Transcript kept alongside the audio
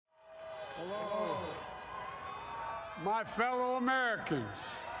Hello, my fellow Americans,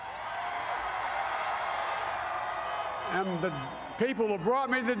 and the people who brought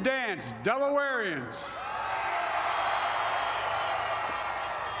me to the dance, Delawareans.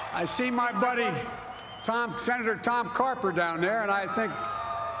 I see my buddy, Senator Tom Carper down there, and I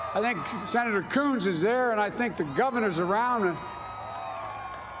think Senator Coons is there, and I think the governor's around.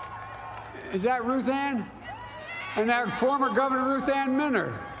 Is that Ruth Ann? And that former Governor Ruth Ann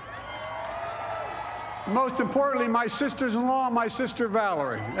Minner. Most importantly, my sisters-in-law and my sister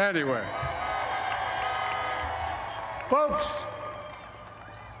Valerie. Anyway. Folks,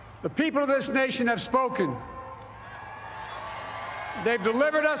 the people of this nation have spoken. They've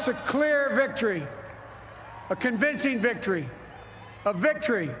delivered us a clear victory, a convincing victory, a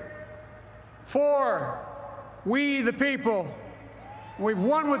victory for we the people. We've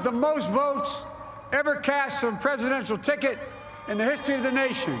won with the most votes ever cast on a presidential ticket in the history of the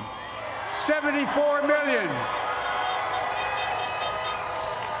nation. 74 million.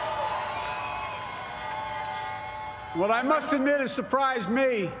 What I must admit has surprised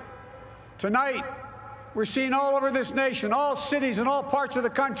me. Tonight, we're seeing all over this nation, all cities and all parts of the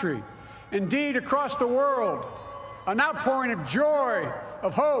country, indeed across the world, an outpouring of joy,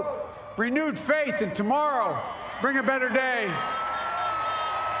 of hope, renewed faith in tomorrow, bring a better day.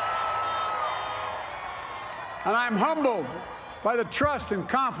 And I'm humbled by the trust and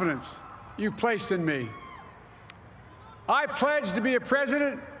confidence you've placed in me. I pledge to be a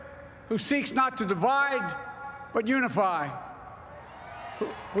president who seeks not to divide, but unify,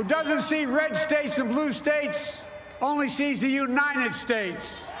 who doesn't see red states and blue states, only sees the United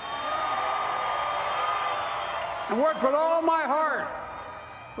States, and work with all my heart,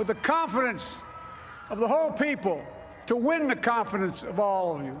 with the confidence of the whole people, to win the confidence of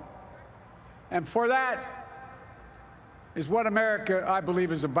all of you. And for that is what America, I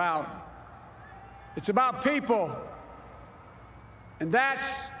believe, is about. It's about people. And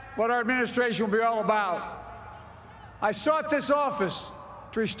that's what our administration will be all about. I sought this office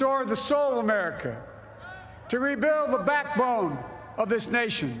to restore the soul of America, to rebuild the backbone of this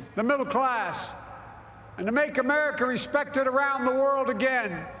nation, the middle class, and to make America respected around the world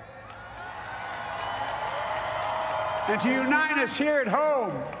again, and to unite us here at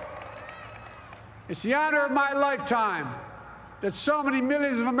home. It's the honor of my lifetime that so many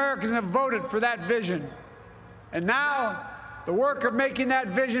millions of Americans have voted for that vision. And now, the work of making that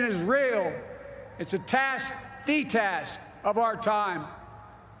vision is real. It's a task, the task of our time.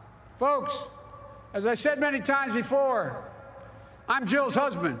 Folks, as I said many times before, I'm Jill's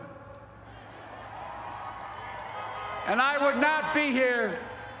husband. And I would not be here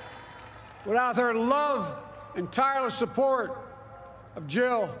without her love and tireless support of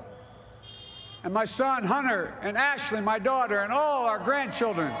Jill, and my son, Hunter, and Ashley, my daughter, and all our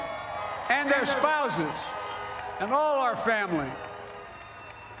grandchildren, and their spouses, and all our family.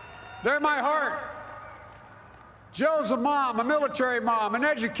 They're my heart. Jill's a mom, a military mom, an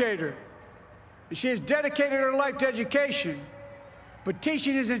educator. And she has dedicated her life to education. But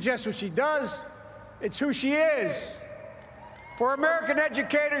teaching isn't just what she does, it's who she is. For American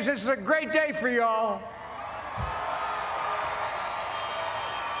educators, this is a great day for y'all.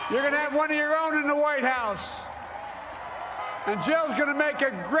 You're going to have one of your own in the White House. And Jill's going to make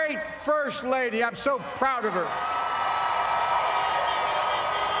a great First Lady. I'm so proud of her.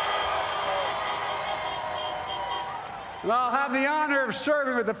 And I'll have the honor of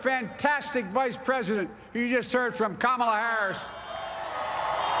serving with the fantastic Vice President who you just heard from, Kamala Harris,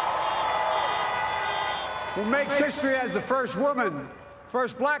 who makes history as the first woman,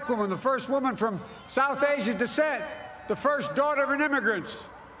 first black woman, the first woman from South Asian descent, the first daughter of an immigrant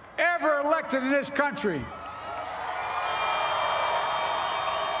ever elected in this country.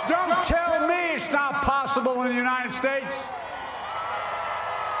 Don't tell me it's not possible in the United States.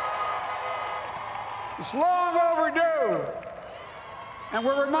 It's long overdue. And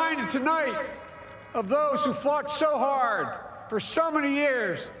we're reminded tonight of those who fought so hard for so many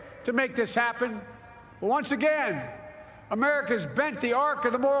years to make this happen. But once again, America's bent the arc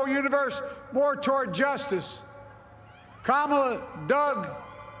of the moral universe more toward justice. Kamala, Doug,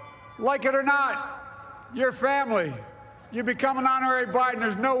 like it or not, your family, you become an honorary Biden,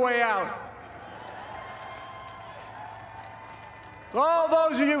 there's no way out. All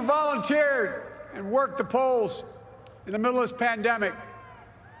those of you who volunteered and worked the polls in the middle of this pandemic,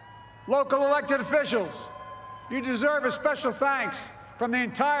 local elected officials, you deserve a special thanks from the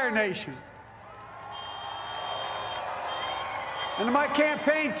entire nation. And to my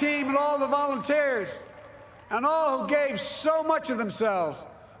campaign team and all the volunteers, and all who gave so much of themselves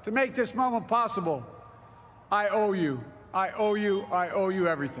to make this moment possible, I owe you. I owe you. I owe you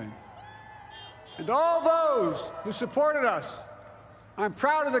everything. And to all those who supported us, I'm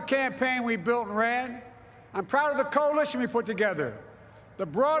proud of the campaign we built and ran. I'm proud of the coalition we put together, the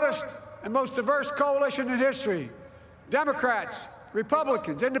broadest and most diverse coalition in history. Democrats,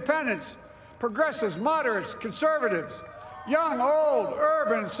 Republicans, independents, progressives, moderates, conservatives, young, old,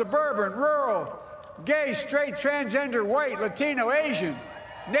 urban, suburban, rural, gay, straight, transgender, white, Latino, Asian,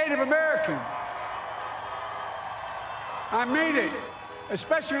 Native American. I mean it,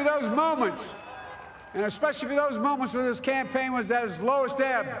 especially for those moments, and especially for those moments when this campaign was at its lowest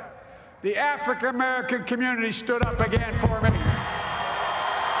ebb. The African-American community stood up again for me.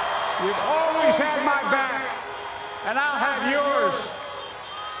 You've always had my back, and I'll have yours.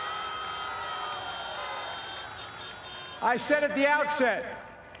 I said at the outset,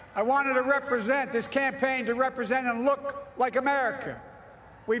 I wanted to represent this campaign to represent and look like America.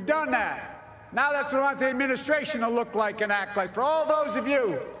 We've done that. Now that's what I want the administration to look like and act like. For all those of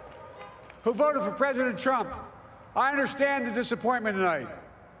you who voted for President Trump, I understand the disappointment tonight.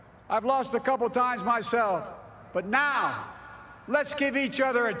 I've lost a couple times myself, but now let's give each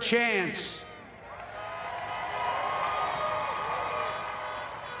other a chance.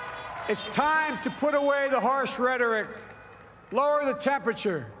 It's time to put away the harsh rhetoric, lower the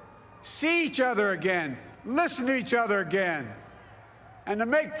temperature, see each other again, listen to each other again. And to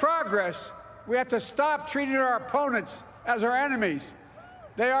make progress, we have to stop treating our opponents as our enemies.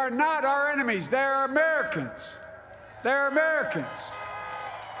 They are not our enemies. They are Americans. They're Americans.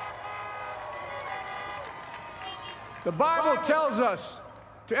 The Bible tells us,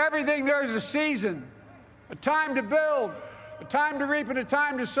 to everything there is a season, a time to build, a time to reap, and a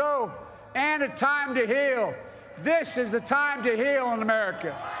time to sow, and a time to heal. This is the time to heal in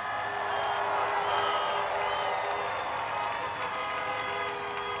America.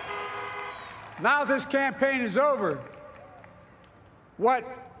 Now this campaign is over. What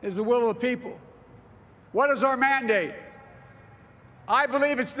is the will of the people? What is our mandate? I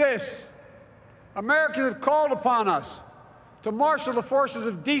believe it's this. Americans have called upon us to marshal the forces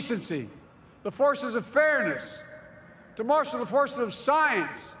of decency, the forces of fairness, to marshal the forces of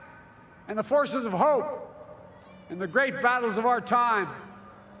science and the forces of hope in the great battles of our time.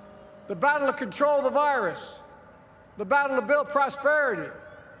 The battle to control the virus, the battle to build prosperity,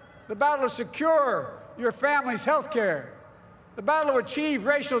 the battle to secure your family's health care, the battle to achieve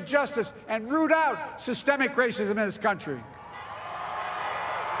racial justice and root out systemic racism in this country,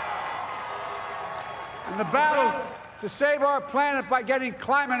 and the battle to save our planet by getting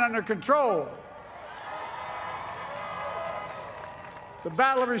climate under control, the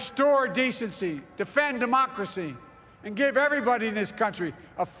battle to restore decency, defend democracy, and give everybody in this country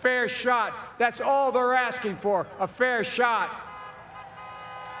a fair shot. That's all they're asking for, a fair shot.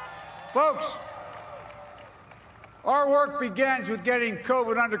 Folks, our work begins with getting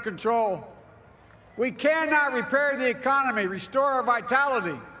COVID under control. We cannot repair the economy, restore our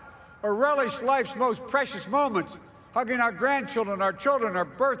vitality, or relish life's most precious moments, hugging our grandchildren, our children, our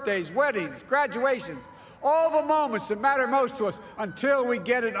birthdays, weddings, graduations, all the moments that matter most to us until we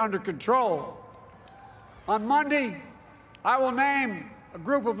get it under control. On Monday, I will name a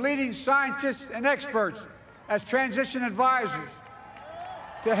group of leading scientists and experts as transition advisors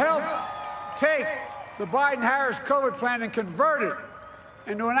to help take the Biden-Harris COVID plan and convert it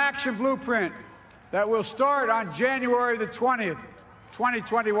into an action blueprint that will start on January the 20th,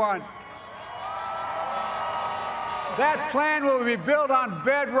 2021. That plan will be built on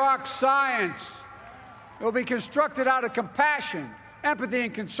bedrock science. It will be constructed out of compassion, empathy,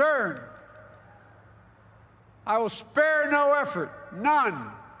 and concern. I will spare no effort, none,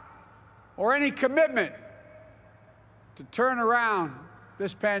 or any commitment to turn around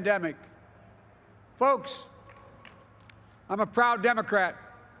this pandemic. Folks, I'm a proud Democrat,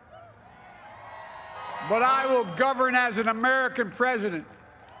 but I will govern as an American president.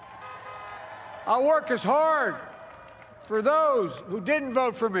 I'll work as hard for those who didn't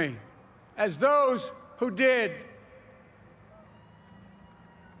vote for me as those who did.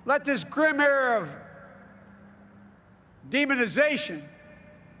 Let this grim era of demonization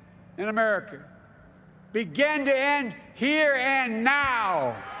in America begin to end here and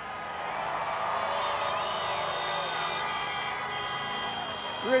now.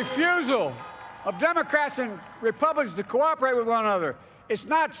 The refusal of Democrats and Republicans to cooperate with one another, it's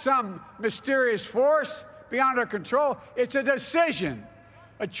not some mysterious force beyond our control. It's a decision,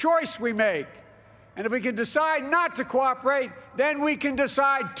 a choice we make. And if we can decide not to cooperate, then we can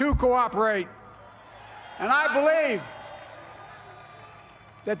decide to cooperate. And I believe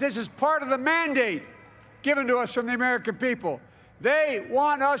that this is part of the mandate given to us from the American people. They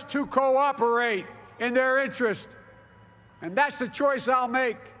want us to cooperate in their interest. And that's the choice I'll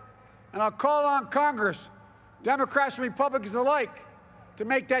make. And I'll call on Congress, Democrats and Republicans alike, to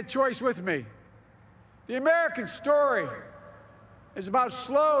make that choice with me. The American story is about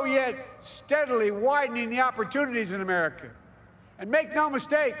slow yet steadily widening the opportunities in America. And make no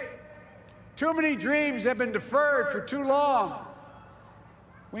mistake, too many dreams have been deferred for too long.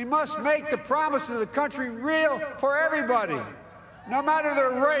 We must make the promises of the country real for everybody, no matter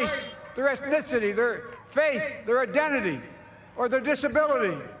their race, their ethnicity, their faith, their identity, or their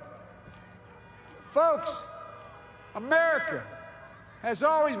disability. Folks, America has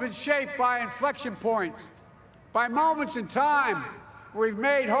always been shaped by inflection points, by moments in time where we've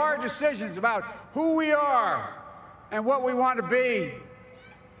made hard decisions about who we are and what we want to be.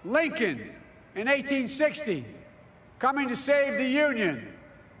 Lincoln in 1860, coming to save the Union.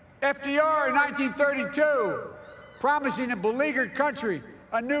 FDR in 1932, promising a beleaguered country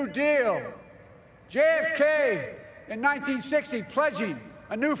a new deal. JFK in 1960, pledging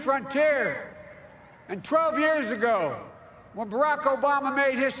a new frontier. And 12 years ago, when Barack Obama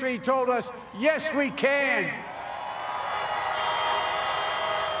made history, he told us, yes, we can.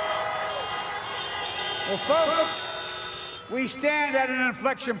 Well, folks, we stand at an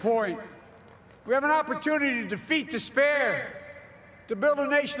inflection point. We have an opportunity to defeat despair, to build a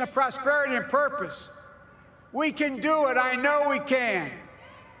nation of prosperity and purpose. We can do it. I know we can.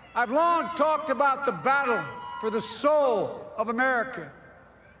 I've long talked about the battle for the soul of America.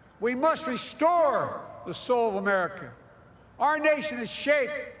 We must restore the soul of America. Our nation is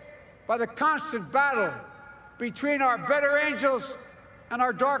shaped by the constant battle between our better angels and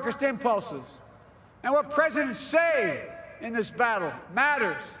our darkest impulses. And what presidents say in this battle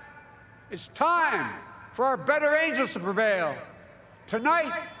matters. It's time for our better angels to prevail.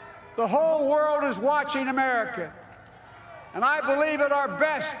 Tonight, the whole world is watching America. And I believe at our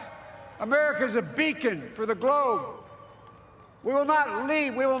best, America is a beacon for the globe. We will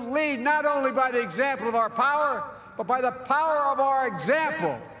lead not only by the example of our power, but by the power of our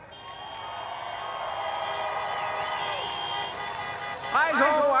example.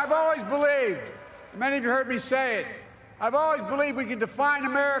 I've always believed, many of you heard me say it, I've always believed we can define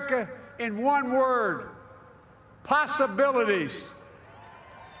America in one word: possibilities.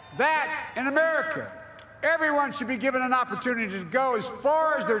 That in America, everyone should be given an opportunity to go as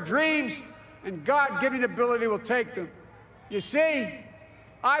far as their dreams and God-given ability will take them. You see,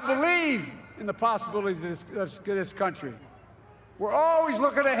 I believe in the possibilities of this country. We're always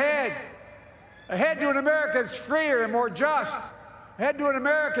looking ahead to an America that's freer and more just, ahead to an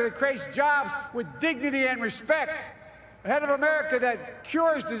America that creates jobs with dignity and respect, ahead of America that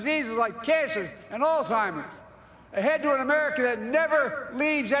cures diseases like cancer and Alzheimer's, ahead to an America that never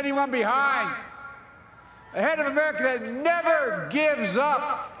leaves anyone behind, ahead of America that never gives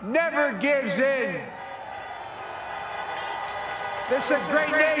up, never gives in. This is a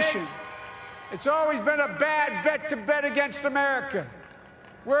great nation. It's always been a bad bet to bet against America.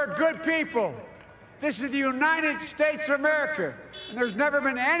 We're good people. This is the United States of America, and there's never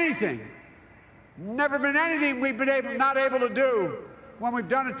been anything we've been not able to do when we've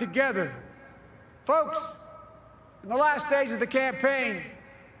done it together. Folks, in the last days of the campaign,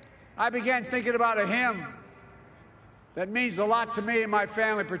 I began thinking about a hymn that means a lot to me and my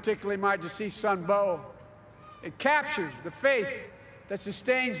family, particularly my deceased son, Bo. It captures the faith that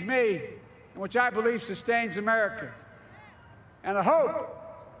sustains me and which I believe sustains America. And I hope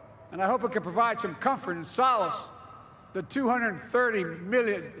it can provide some comfort and solace to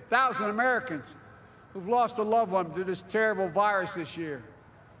 230,000 Americans who've lost a loved one to this terrible virus this year.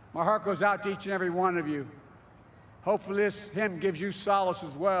 My heart goes out to each and every one of you. Hopefully this hymn gives you solace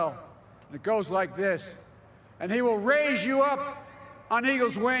as well. And it goes like this: and he will raise you up on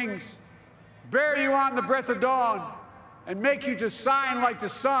eagle's wings, bear you on the breath of dawn, and make you to shine like the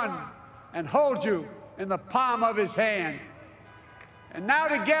sun, and hold you in the palm of his hand. And now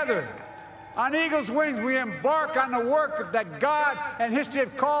together, on eagle's wings, we embark on the work that God and history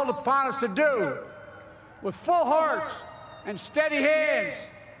have called upon us to do, with full hearts and steady hands,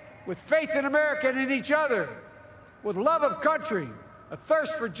 with faith in America and in each other, with love of country, a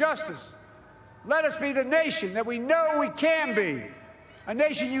thirst for justice. Let us be the nation that we know we can be, a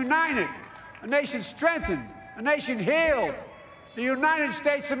nation united, a nation strengthened, a nation healed. The United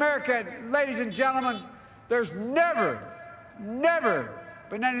States of America, ladies and gentlemen, there's never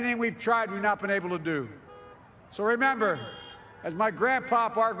been anything we've tried we've not been able to do. So remember, as our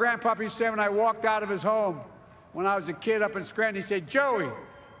grandpapa used to say when I walked out of his home when I was a kid up in Scranton, he said, "Joey,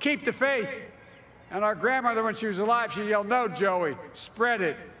 keep the faith." And our grandmother, when she was alive, she yelled, "No, Joey, spread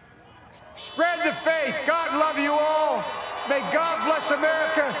it." Spread the faith. God love you all. May God bless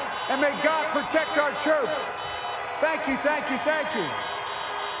America, and may God protect our troops. Thank you, thank you, thank you.